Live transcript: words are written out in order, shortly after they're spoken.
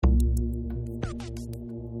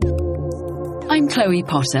I'm Chloe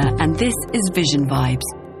Potter, and this is Vision Vibes,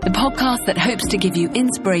 the podcast that hopes to give you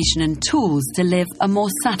inspiration and tools to live a more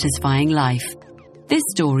satisfying life. This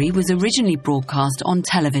story was originally broadcast on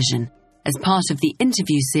television as part of the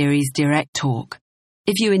interview series Direct Talk.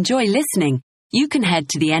 If you enjoy listening, you can head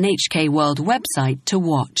to the NHK World website to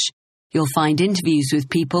watch. You'll find interviews with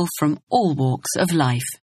people from all walks of life.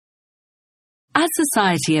 As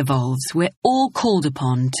society evolves, we're all called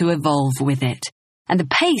upon to evolve with it, and the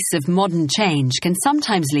pace of modern change can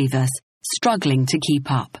sometimes leave us struggling to keep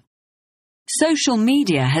up. Social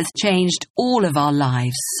media has changed all of our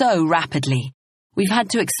lives so rapidly. We've had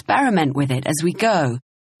to experiment with it as we go,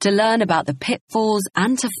 to learn about the pitfalls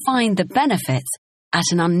and to find the benefits at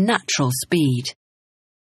an unnatural speed.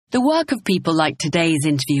 The work of people like today's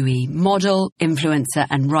interviewee, model, influencer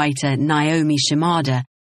and writer Naomi Shimada,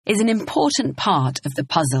 is an important part of the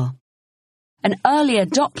puzzle. An early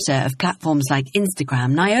adopter of platforms like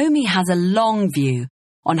Instagram, Naomi has a long view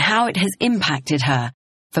on how it has impacted her,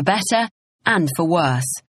 for better and for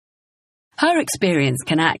worse. Her experience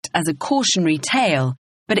can act as a cautionary tale,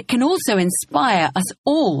 but it can also inspire us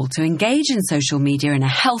all to engage in social media in a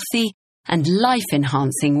healthy and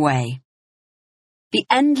life-enhancing way. The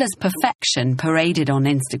endless perfection paraded on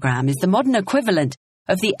Instagram is the modern equivalent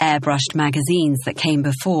of the airbrushed magazines that came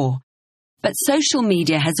before. But social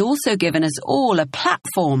media has also given us all a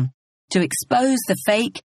platform to expose the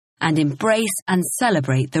fake and embrace and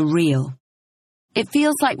celebrate the real. It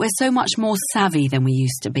feels like we're so much more savvy than we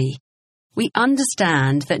used to be. We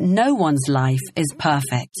understand that no one's life is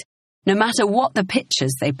perfect, no matter what the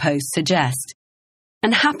pictures they post suggest.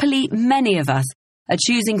 And happily, many of us are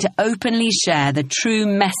choosing to openly share the true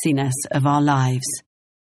messiness of our lives.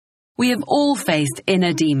 We have all faced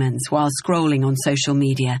inner demons while scrolling on social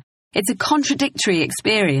media. It's a contradictory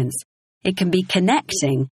experience. It can be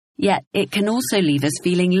connecting, yet it can also leave us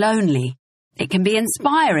feeling lonely. It can be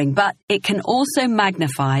inspiring, but it can also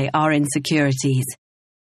magnify our insecurities.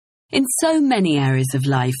 In so many areas of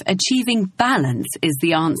life, achieving balance is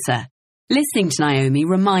the answer. Listening to Naomi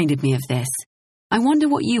reminded me of this. I wonder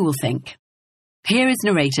what you will think. Here is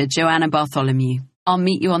narrator Joanna Bartholomew. I'll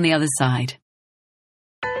meet you on the other side.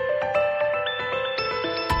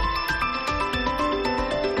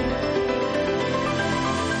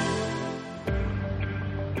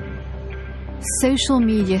 Social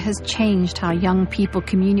media has changed how young people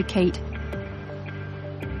communicate,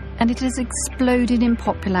 and it has exploded in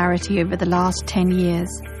popularity over the last 10 years.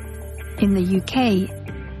 In the UK,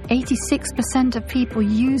 86% of people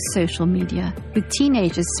use social media, with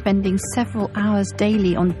teenagers spending several hours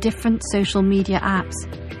daily on different social media apps.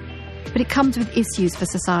 But it comes with issues for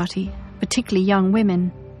society, particularly young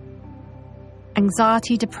women.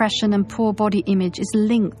 Anxiety, depression, and poor body image is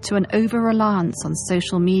linked to an over-reliance on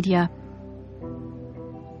social media.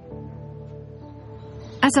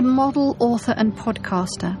 As a model, author and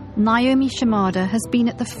podcaster, Naomi Shimada has been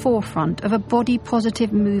at the forefront of a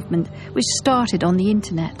body-positive movement which started on the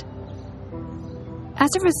internet.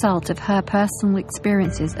 As a result of her personal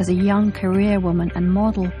experiences as a young career woman and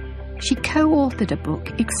model, she co-authored a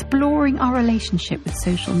book exploring our relationship with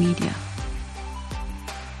social media.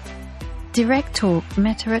 Direct Talk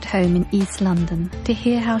met her at home in East London to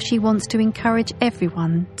hear how she wants to encourage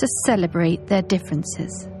everyone to celebrate their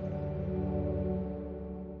differences.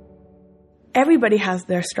 Everybody has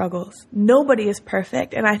their struggles. Nobody is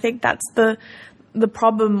perfect. And I think that's the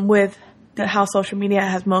problem with how social media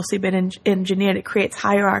has mostly been engineered. It creates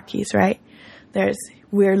hierarchies, right?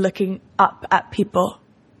 We're looking up at people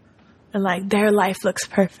and like their life looks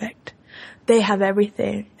perfect. They have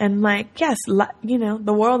everything. And like, yes,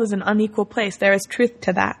 the world is an unequal place. There is truth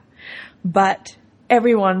to that. But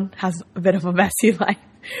everyone has a bit of a messy life,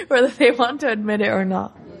 whether they want to admit it or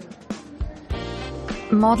not.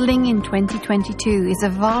 Modelling in 2022 is a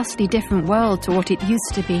vastly different world to what it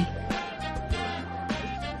used to be.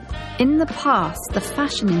 In the past, the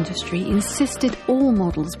fashion industry insisted all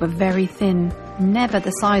models were very thin, never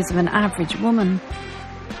the size of an average woman.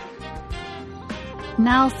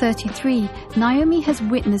 Now 33, Naomi has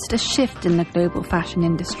witnessed a shift in the global fashion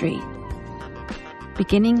industry.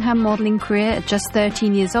 Beginning her modelling career at just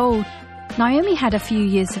 13 years old, Naomi had a few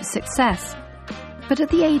years of success. But at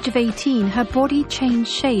the age of 18, her body changed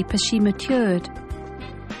shape as she matured.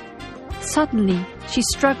 Suddenly, she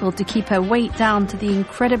struggled to keep her weight down to the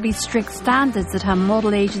incredibly strict standards that her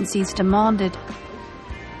model agencies demanded.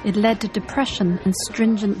 It led to depression and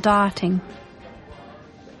stringent dieting.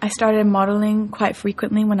 I started modeling quite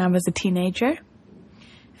frequently when I was a teenager.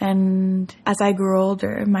 And as I grew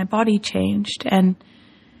older, my body changed. And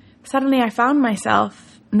suddenly I found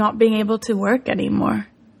myself not being able to work anymore.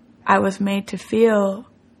 I was made to feel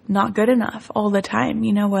not good enough all the time,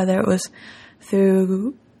 whether it was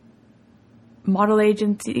through model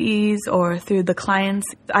agencies or through the clients.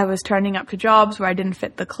 I was turning up to jobs where I didn't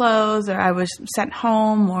fit the clothes, or I was sent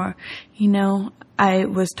home, or, I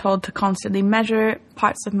was told to constantly measure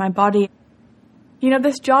parts of my body.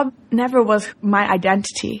 This job never was my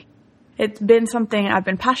identity. It's been something I've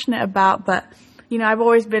been passionate about, but, I've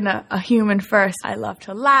always been a human first. I love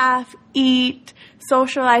to laugh, eat,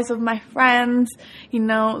 socialize with my friends,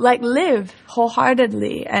 live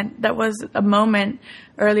wholeheartedly. And that was a moment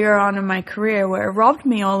earlier on in my career where it robbed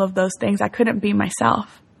me all of those things. I couldn't be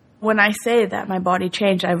myself. When I say that my body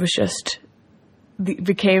changed, I was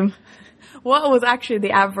became what was actually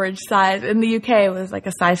the average size. In the UK, it was like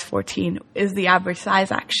a size 14 is the average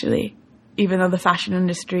size, actually, even though the fashion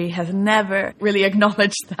industry has never really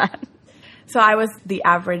acknowledged that. So I was the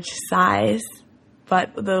average size,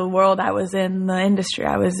 but the world I was in, the industry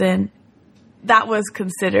I was in, that was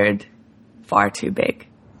considered far too big.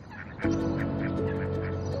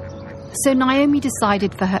 So Naomi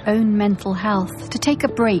decided for her own mental health to take a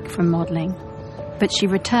break from modelling. But she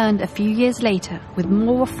returned a few years later with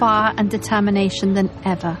more fire and determination than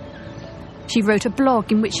ever. She wrote a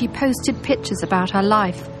blog in which she posted pictures about her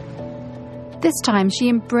life. This time she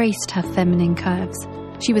embraced her feminine curves.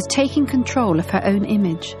 She was taking control of her own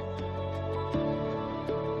image.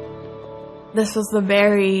 This was the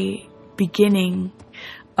very beginning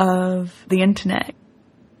of the internet.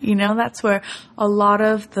 That's where a lot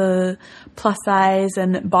of the plus size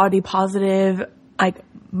and body positive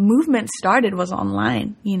movement started, was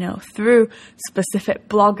online, through specific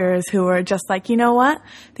bloggers who were just like,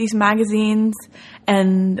 these magazines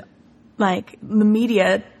and the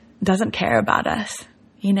media doesn't care about us,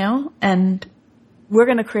 and we're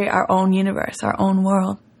going to create our own universe, our own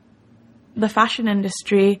world. The fashion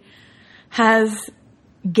industry has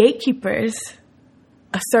gatekeepers,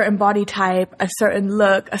 a certain body type, a certain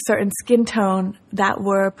look, a certain skin tone that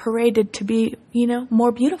were paraded to be,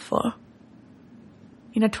 more beautiful.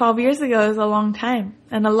 12 years ago is a long time,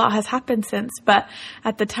 and a lot has happened since. But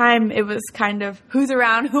at the time, it was kind of who's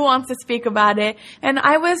around, who wants to speak about it. And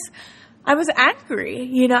I was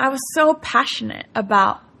angry. I was so passionate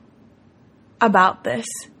about this.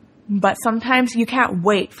 But sometimes you can't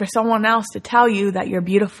wait for someone else to tell you that you're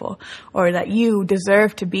beautiful or that you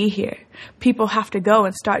deserve to be here. People have to go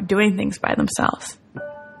and start doing things by themselves.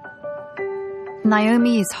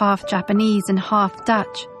 Naomi is half Japanese and half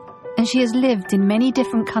Dutch, and she has lived in many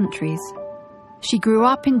different countries. She grew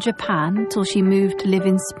up in Japan till she moved to live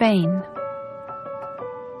in Spain.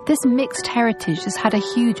 This mixed heritage has had a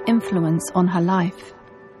huge influence on her life.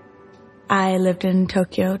 I lived in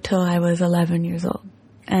Tokyo till I was 11 years old.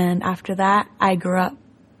 And after that, I grew up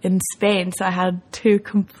in Spain. So I had two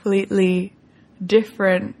completely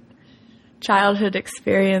different childhood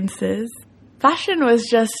experiences. Fashion was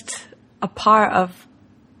just a part of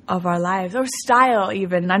our lives, or style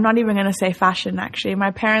even. I'm not even going to say fashion, actually.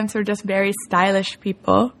 My parents were just very stylish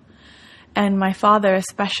people. And my father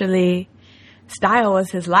especially, style was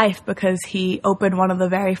his life because he opened one of the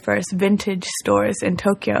very first vintage stores in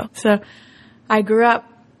Tokyo. So I grew up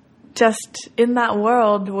just in that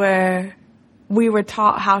world where we were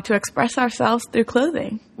taught how to express ourselves through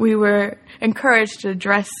clothing. We were encouraged to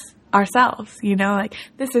dress ourselves,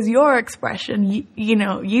 this is your expression.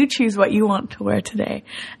 You choose what you want to wear today.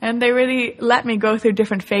 And they really let me go through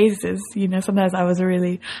different phases. Sometimes I was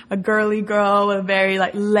a girly girl with very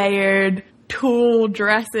layered tulle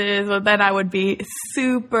dresses, but then I would be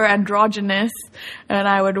super androgynous and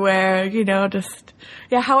I would wear,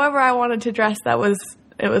 however I wanted to dress.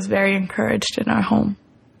 It was very encouraged in our home.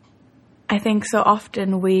 I think so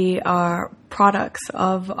often we are products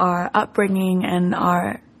of our upbringing and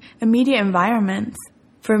our immediate environments.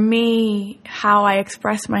 For me, how I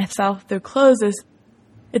express myself through clothes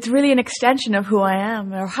it's really an extension of who I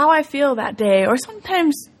am or how I feel that day, or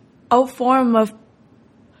sometimes a form of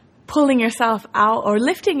pulling yourself out or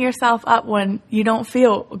lifting yourself up when you don't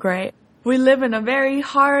feel great. We live in a very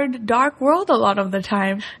hard, dark world a lot of the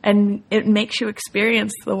time, and it makes you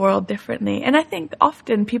experience the world differently. And I think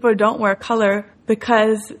often people don't wear color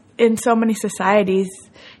because in so many societies,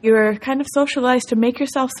 you're kind of socialized to make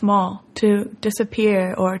yourself small, to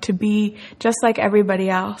disappear, or to be just like everybody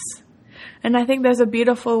else. And I think there's a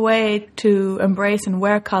beautiful way to embrace and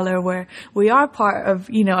wear color where we are part of,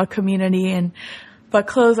 a community, but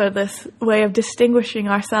clothes are this way of distinguishing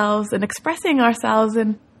ourselves and expressing ourselves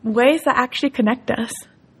in ways that actually connect us.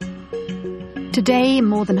 Today,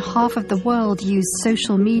 more than half of the world use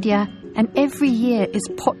social media And every year its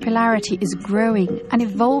popularity is growing and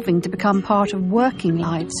evolving to become part of working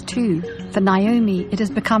lives too. For Naomi, it has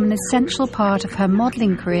become an essential part of her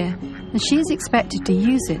modelling career, and she is expected to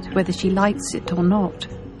use it whether she likes it or not.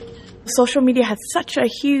 Social media had such a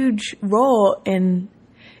huge role in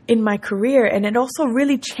my career, and it also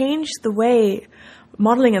really changed the way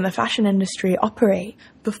modeling in the fashion industry operate.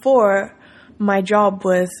 Before, my job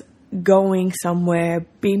was going somewhere,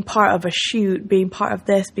 being part of a shoot, being part of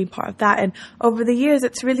this, being part of that. And over the years,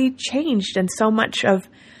 it's really changed. And so much of,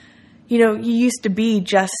 you used to be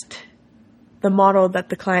just the model that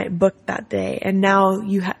the client booked that day. And now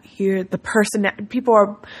you're the person that people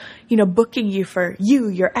are, booking you for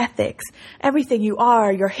your ethics, everything you are,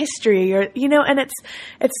 your history, and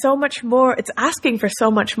it's so much more, it's asking for so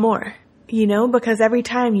much more, because every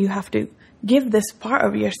time you have to give this part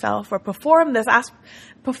of yourself or perform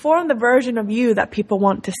the version of you that people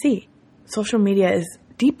want to see. Social media is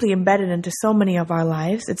deeply embedded into so many of our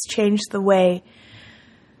lives. It's changed the way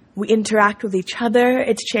we interact with each other.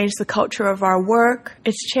 It's changed the culture of our work.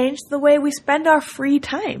 It's changed the way we spend our free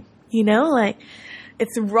time.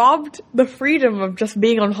 It's robbed the freedom of just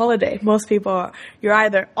being on holiday. Most people you're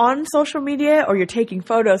either on social media or you're taking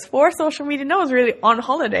photos for social media. No one's really on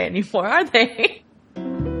holiday anymore, are they?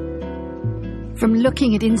 From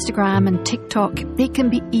looking at Instagram and TikTok, it can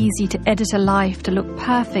be easy to edit a life to look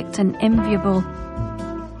perfect and enviable.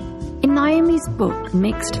 In Naomi's book,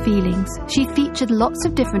 Mixed Feelings, she featured lots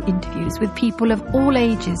of different interviews with people of all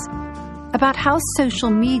ages about how social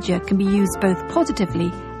media can be used both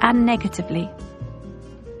positively and negatively.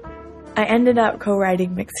 I ended up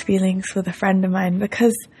co-writing Mixed Feelings with a friend of mine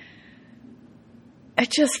because it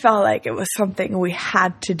just felt like it was something we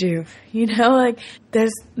had to do.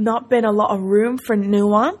 There's not been a lot of room for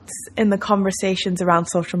nuance in the conversations around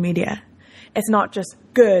social media. It's not just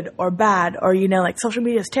good or bad or, social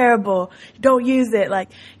media is terrible, don't use it.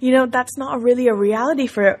 That's not really a reality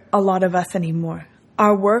for a lot of us anymore.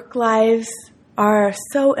 Our work lives are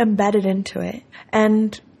so embedded into it.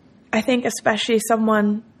 And I think especially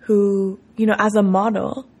someone who, as a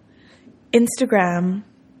model, Instagram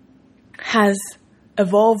has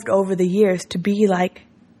evolved over the years to be like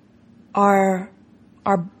our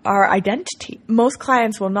identity. Most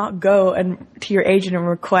clients will not go to your agent and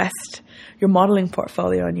request your modeling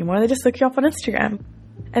portfolio anymore. They just look you up on Instagram.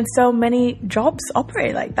 And so many jobs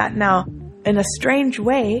operate like that now. In a strange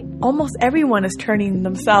way, almost everyone is turning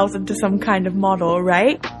themselves into some kind of model,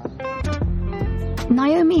 right?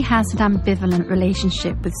 Naomi has an ambivalent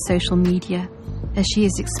relationship with social media, as she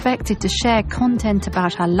is expected to share content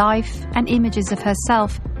about her life and images of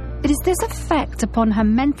herself. It is this effect upon her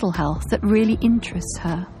mental health that really interests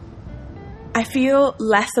her. I feel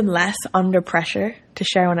less and less under pressure to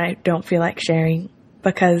share when I don't feel like sharing,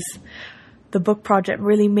 because the book project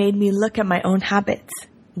really made me look at my own habits.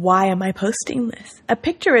 Why am I posting this? A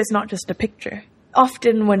picture is not just a picture.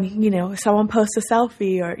 Often when, someone posts a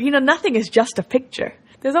selfie or, nothing is just a picture.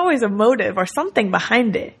 There's always a motive or something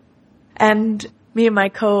behind it. And me and my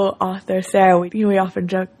co-author, Sarah, we often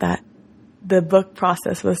joke that the book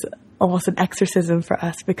process was almost an exorcism for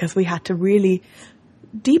us, because we had to really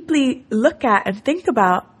deeply look at and think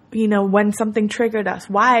about, when something triggered us,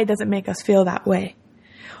 why does it make us feel that way?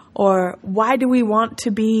 Or why do we want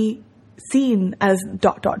to be seen as ...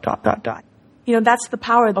 That's the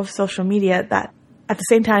power of social media, that at the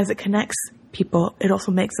same time as it connects people, it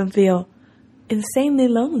also makes them feel insanely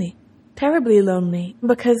lonely, terribly lonely,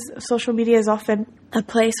 because social media is often a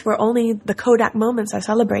place where only the Kodak moments are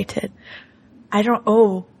celebrated. I don't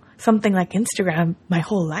owe something like Instagram my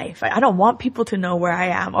whole life. I don't want people to know where I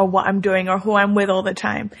am or what I'm doing or who I'm with all the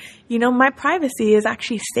time. My privacy is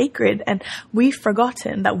actually sacred, and we've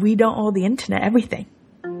forgotten that we don't owe the internet everything.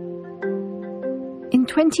 In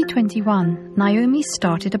 2021, Naomi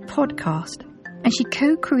started a podcast, and she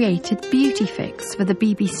co-created Beauty Fix for the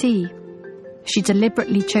BBC. She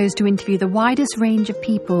deliberately chose to interview the widest range of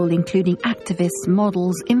people, including activists,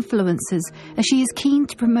 models, influencers, as she is keen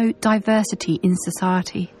to promote diversity in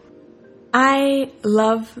society. I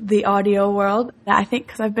love the audio world. I think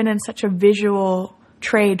because I've been in such a visual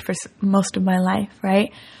trade for most of my life,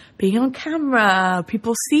 right? Being on camera,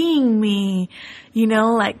 people seeing me,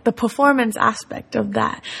 the performance aspect of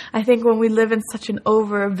that. I think when we live in such an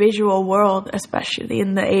over-visual world, especially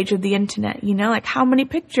in the age of the internet, how many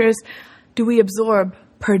pictures do we absorb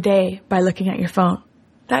per day by looking at your phone?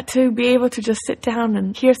 That to be able to just sit down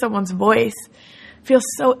and hear someone's voice feels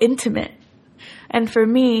so intimate. And for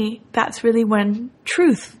me, that's really when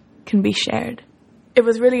truth can be shared. It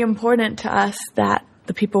was really important to us that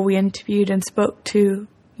the people we interviewed and spoke to,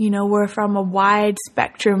 were from a wide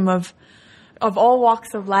spectrum of of all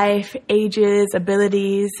walks of life, ages,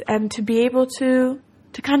 abilities, and to be able to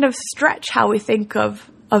kind of stretch how we think of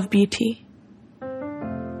beauty.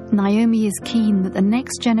 Naomi is keen that the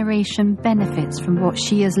next generation benefits from what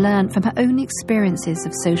she has learned from her own experiences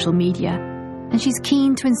of social media, and she's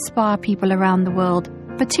keen to inspire people around the world,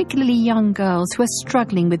 particularly young girls who are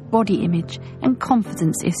struggling with body image and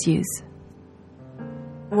confidence issues.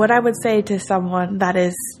 What I would say to someone that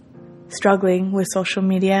is struggling with social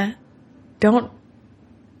media, don't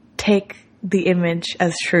take the image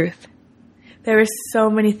as truth. There is so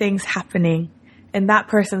many things happening in that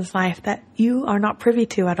person's life that you are not privy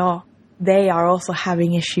to at all. They are also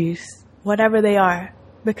having issues, whatever they are,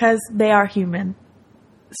 because they are human.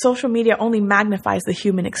 Social media only magnifies the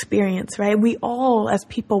human experience, right? We all, as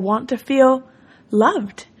people, want to feel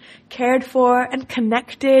loved, cared for, and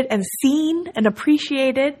connected, and seen, and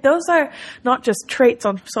appreciated. Those are not just traits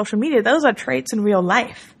on social media, those are traits in real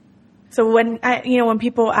life. So when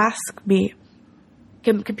people ask me,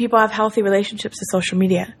 can people have healthy relationships to social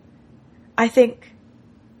media? I think,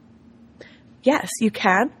 yes, you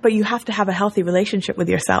can, but you have to have a healthy relationship with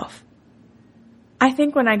yourself. I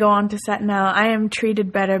think when I go on to set now, I am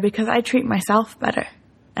treated better because I treat myself better.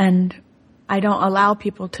 And I don't allow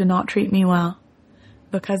people to not treat me well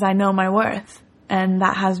because I know my worth. And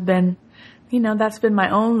that has been, that's been my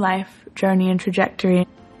own life journey and trajectory.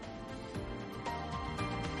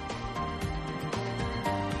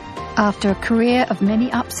 After a career of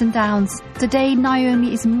many ups and downs, today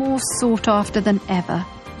Naomi is more sought after than ever.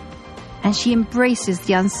 And she embraces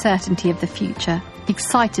the uncertainty of the future,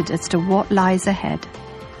 excited as to what lies ahead.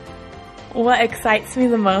 What excites me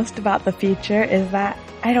the most about the future is that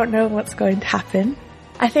I don't know what's going to happen.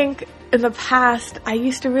 I think in the past, I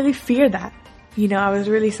used to really fear that. I was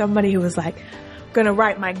really somebody who was like, going to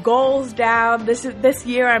write my goals down. This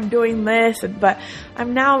year I'm doing this, but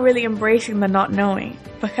I'm now really embracing the not knowing,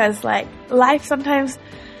 because life sometimes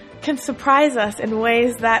can surprise us in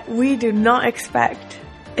ways that we do not expect.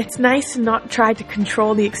 It's nice to not try to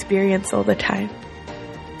control the experience all the time.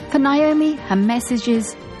 For Naomi, her message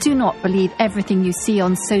is, do not believe everything you see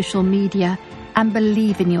on social media and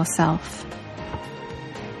believe in yourself.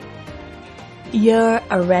 You're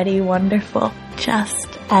already wonderful, just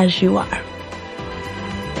as you are.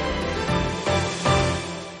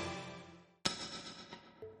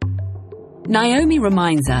 Naomi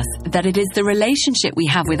reminds us that it is the relationship we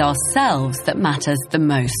have with ourselves that matters the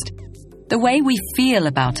most. The way we feel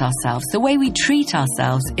about ourselves, the way we treat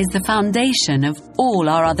ourselves, is the foundation of all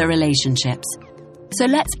our other relationships. So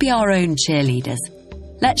let's be our own cheerleaders.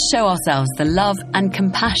 Let's show ourselves the love and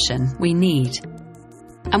compassion we need.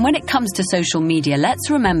 And when it comes to social media, let's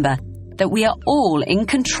remember that we are all in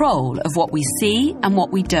control of what we see and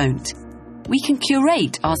what we don't. We can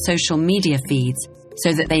curate our social media feeds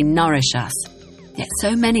so that they nourish us. Yet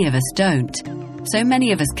so many of us don't. So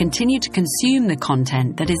many of us continue to consume the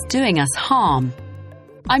content that is doing us harm.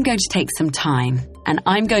 I'm going to take some time, and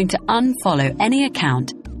I'm going to unfollow any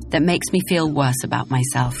account that makes me feel worse about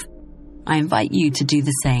myself. I invite you to do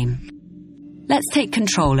the same. Let's take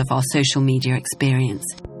control of our social media experience.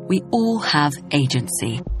 We all have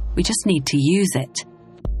agency. We just need to use it.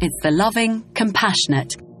 It's the loving,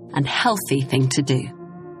 compassionate, and healthy thing to do.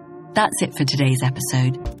 That's it for today's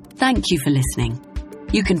episode. Thank you for listening.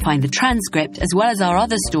 You can find the transcript as well as our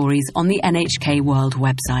other stories on the NHK World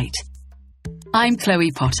website. I'm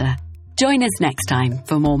Chloe Potter. Join us next time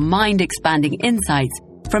for more mind-expanding insights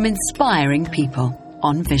from inspiring people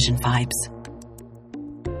on Vision Vibes.